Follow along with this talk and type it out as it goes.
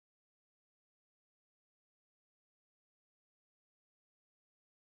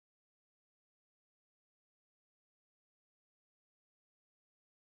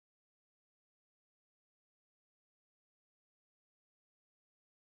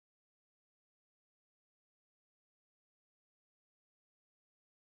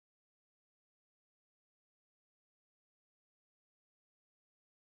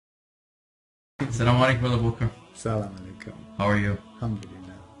Assalamu alaikum, Brother Volker. Salam alaikum. How are you?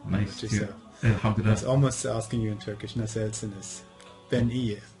 Alhamdulillah. Nice to hear. Alhamdulillah. I was almost asking you in Turkish. Nasılsınız? Ben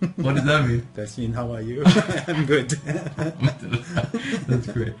iyi. What does that mean? That means how are you? I'm good. That's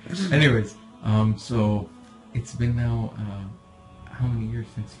great. Anyways, so it's been now how many years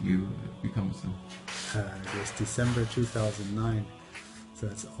since you become Muslim? It was December 2009, so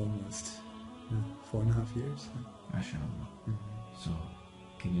that's almost 4.5 years. MashaAllah. So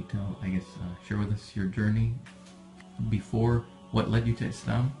can you tell, I guess, share with us your journey before, what led you to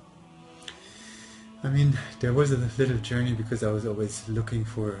Islam? I mean, there was a little journey because I was always looking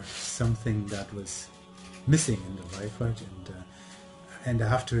for something that was missing in the life, right? And I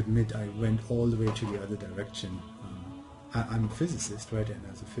have to admit, I went all the way to the other direction. I'm a physicist, right? And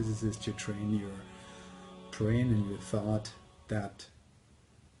as a physicist, you train your brain and your thought that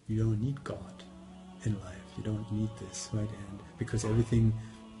you don't need God in life. You don't need this, right? And because everything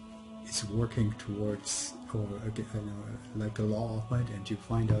is working towards, or like a law, right? And you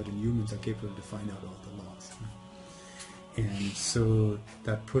find out, and humans are capable to find out all the laws. Right? And so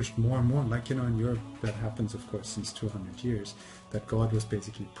that pushed more and more, like, in Europe, that happens, of course, since 200 years, that God was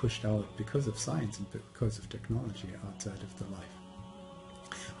basically pushed out because of science and because of technology outside of the life.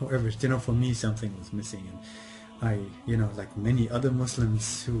 However, for me, something was missing, and I, like many other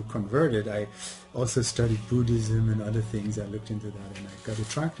Muslims who converted, I also studied Buddhism and other things. I looked into that, and I got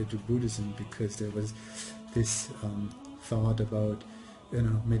attracted to Buddhism because there was this thought about,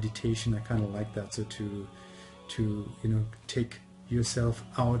 meditation. I kind of like that. So to take yourself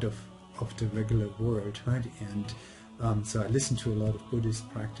out of the regular world, right? And so I listened to a lot of Buddhist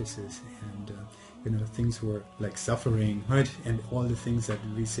practices, and things were like suffering, right? And all the things that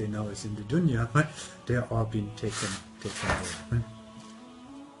we say now is in the Dunia, right? They are all being taken away, right?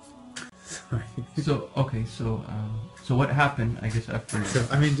 So what happened, I guess, after? So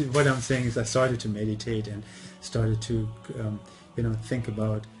I mean, what I'm saying is, I started to meditate and started to, think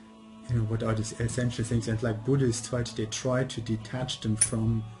about, what are these essential things, and like Buddhists, right? They try to detach them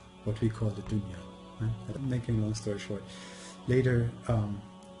from what we call the Dunya. Right? I'm making a long story short. Later,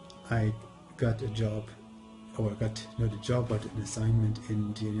 I got a job, or got not a job, but an assignment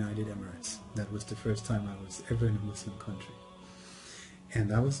in the United Emirates. That was the first time I was ever in a Muslim country,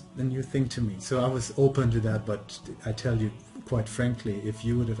 and that was a new thing to me. So I was open to that, but I tell you quite frankly, if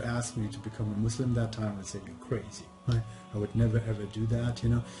you would have asked me to become a Muslim that time, I'd say you're crazy. Right? I would never ever do that,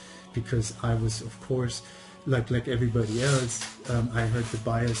 because I was, of course, like everybody else, I heard the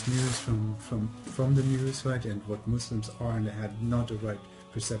biased news from the news, right, and what Muslims are, and I had not a right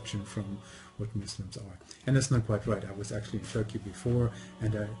perception from what Muslims are. And that's not quite right. I was actually in Turkey before,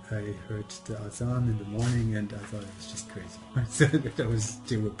 and I heard the azan in the morning, and I thought it was just crazy. Right? So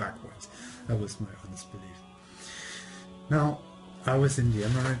they were backwards. That was my honest belief. Now, I was in the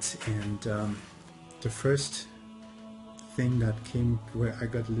Emirates, and the first thing that came where I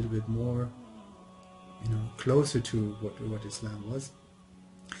got a little bit more closer to what Islam was,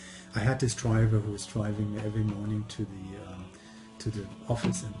 I had this driver who was driving me every morning to the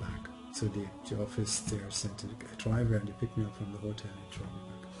office and back. So the office there sent a driver, and they picked me up from the hotel and drove me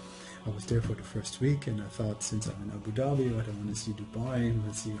back. I was there for the first week, and I thought, since I'm in Abu Dhabi, I want to see Dubai, and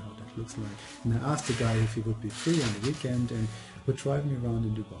we'll see how that looks like. And I asked the guy if he would be free on the weekend and would drive me around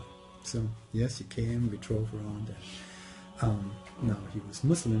in Dubai. So yes, he came, we drove around, and now he was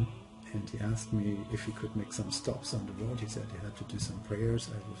Muslim, and he asked me if he could make some stops on the road. He said he had to do some prayers.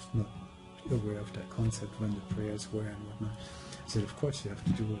 I was not aware of that concept, when the prayers were and whatnot. I said, of course, you have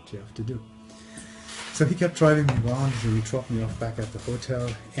to do what you have to do. So he kept driving me around, so he dropped me off back at the hotel,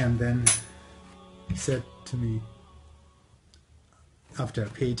 and then he said to me, after I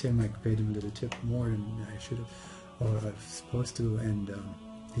paid him a little tip more than I should have, or I was supposed to, and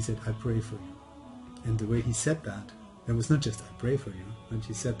he said, I pray for you. And the way he said that, it was not just I pray for you, and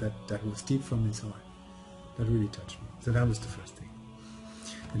he said that was deep from his heart. That really touched me. So that was the first thing.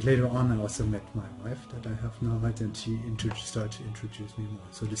 And later on, I also met my wife that I have now, right, and she started to introduce me more.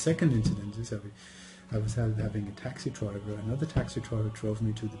 So the second incident is I was having a taxi driver. Another taxi driver drove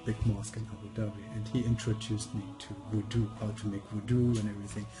me to the big mosque in Abu Dhabi, and he introduced me to wudu, how to make wudu and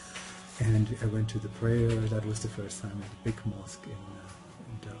everything. And I went to the prayer. That was the first time at the big mosque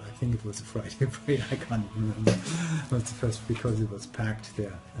I think it was a Friday prayer, I can't remember. It was the first, because it was packed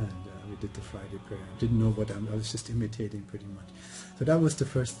there, and we did the Friday prayer. I didn't know what I was just imitating pretty much. So that was the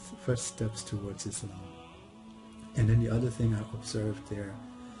first steps towards Islam. And then the other thing I observed there,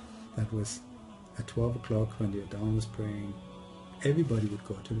 that was at 12 o'clock when the Adhan was praying, everybody would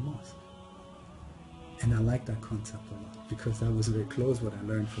go to the mosque. And I like that concept a lot, because that was very close what I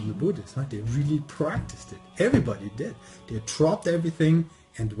learned from the Buddhists. Right? They really practiced it. Everybody did. They dropped everything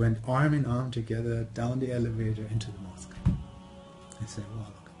and went arm in arm together down the elevator into the mosque. I said, wow,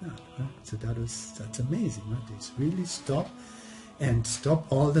 look at that. Right? So that's amazing. Right? They really stop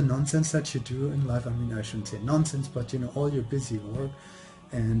all the nonsense that you do in life. I mean, I shouldn't say nonsense, but all your busy work,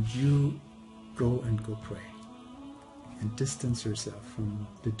 and you go pray and distance yourself from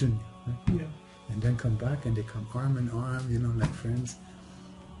the dunya. Right? Yeah. And then come back, and they come arm in arm, like friends.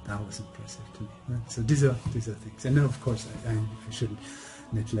 That was impressive to me. Right? So these are things. And then, of course, I shouldn't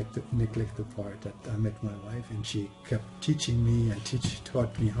neglect the part that I met my wife, and she kept teaching me and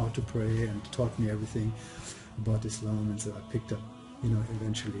taught me how to pray and taught me everything about Islam. And so I picked up,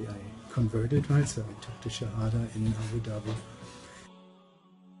 eventually I converted, right? So I took the Shahada in Abu Dhabi.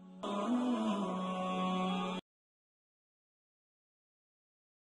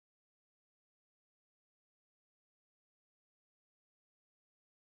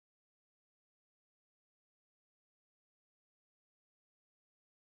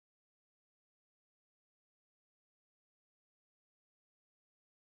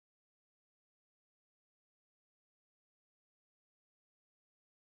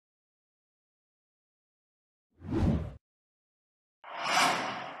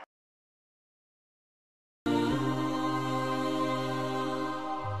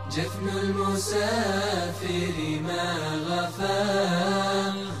 جفن المسافر ما غفى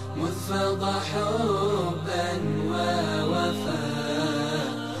مذ فضى حبا ووفى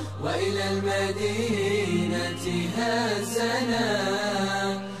وإلى المدينة هزنا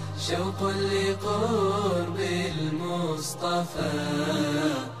شوق لقرب المصطفى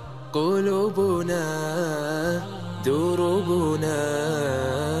قلوبنا دروبنا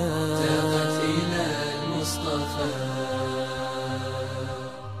تاقت إلى المصطفى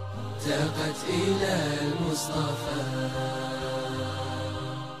تاقت إلى المصطفى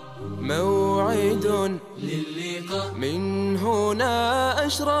موعد للقاء من هنا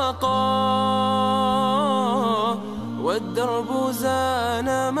أشرقا والدرب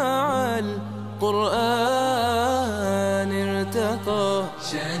زان مع القرآن ارتقى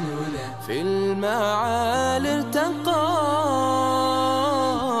شاننا في المعالي ارتقى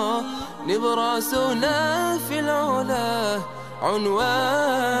نبراسنا في العلا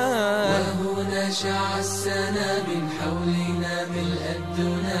عنوان وهنا شع السنا من حولنا ملء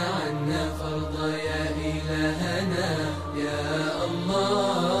الدنا عنا فرض يا إلهنا يا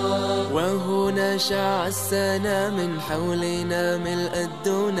الله وهنا شع السنا من حولنا ملء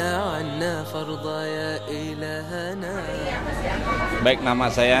الدنا عنا فرض يا إلهنا. Baik, nama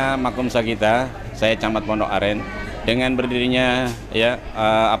saya Makum Sagita, saya Camat Pondok Aren. Dengan berdirinya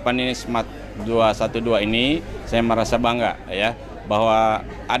SMAT 212 ini, saya merasa bangga bahwa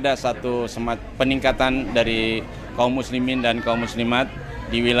ada satu semat peningkatan dari kaum muslimin dan kaum muslimat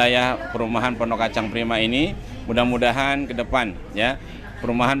di wilayah perumahan Pondok Kacang Prima ini. Mudah-mudahan ke depan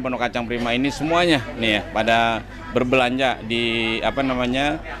perumahan Pondok Kacang Prima ini semuanya pada berbelanja di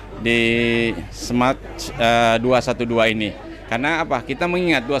di SMAT 212 ini. Karena kita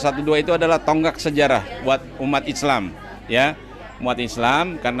mengingat 212 itu adalah tonggak sejarah buat umat Islam, umat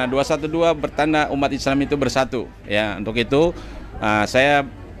Islam, karena 212 bertanda umat Islam itu bersatu. Untuk itu saya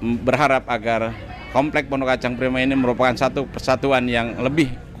berharap agar komplek Pondok Kacang Prima ini merupakan satu persatuan yang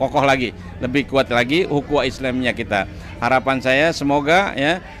lebih kokoh lagi, lebih kuat lagi ukhuwah Islamnya kita. Harapan saya semoga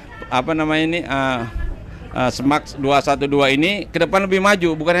SMAT 212 ini ke depan lebih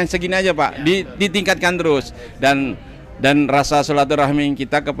maju, bukan hanya segini aja Pak, ditingkatkan terus, dan rasa silaturahmi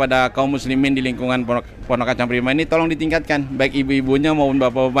kita kepada kaum muslimin di lingkungan Pondok Kacang Prima ini tolong ditingkatkan, baik ibu-ibunya maupun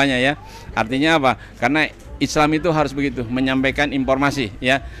bapak-bapaknya Artinya apa? Karena Islam itu harus begitu, menyampaikan informasi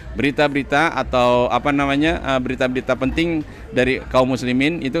berita-berita atau berita-berita penting dari kaum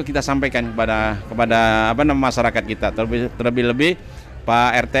muslimin itu kita sampaikan kepada masyarakat kita, terlebih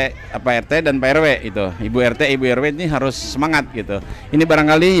Pak RT dan Pak RW itu. Ibu RT, Ibu RW ini harus semangat gitu. Ini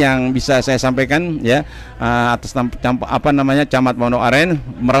barangkali yang bisa saya sampaikan atas Camat Pondok Aren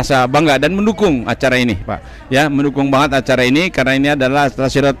merasa bangga dan mendukung acara ini, Pak. Mendukung banget acara ini karena ini adalah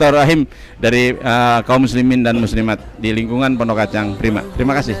silaturahim dari kaum muslimin dan muslimat di lingkungan Pondok Kacang Prima.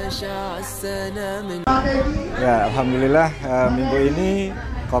 Terima kasih. Ya, alhamdulillah minggu ini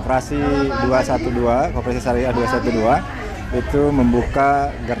Koperasi 212, Koperasi Syariah 212 itu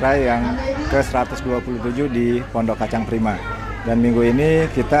membuka gerai yang ke-127 di Pondok Kacang Prima. Dan minggu ini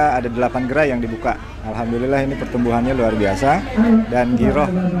kita ada 8 gerai yang dibuka. Alhamdulillah ini pertumbuhannya luar biasa dan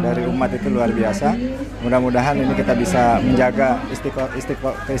giroh dari umat itu luar biasa. Mudah-mudahan ini kita bisa menjaga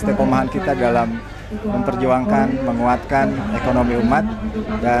keistiqomahan kita dalam memperjuangkan, menguatkan ekonomi umat,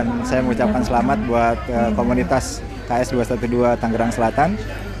 dan saya mengucapkan selamat buat komunitas KS 212 Tangerang Selatan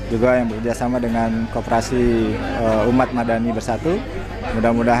juga yang bekerjasama dengan Koperasi Umat Madani Bersatu.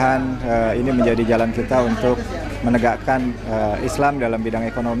 Mudah-mudahan ini menjadi jalan kita untuk menegakkan Islam dalam bidang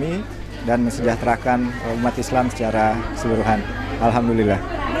ekonomi dan mensejahterakan umat Islam secara keseluruhan. Alhamdulillah.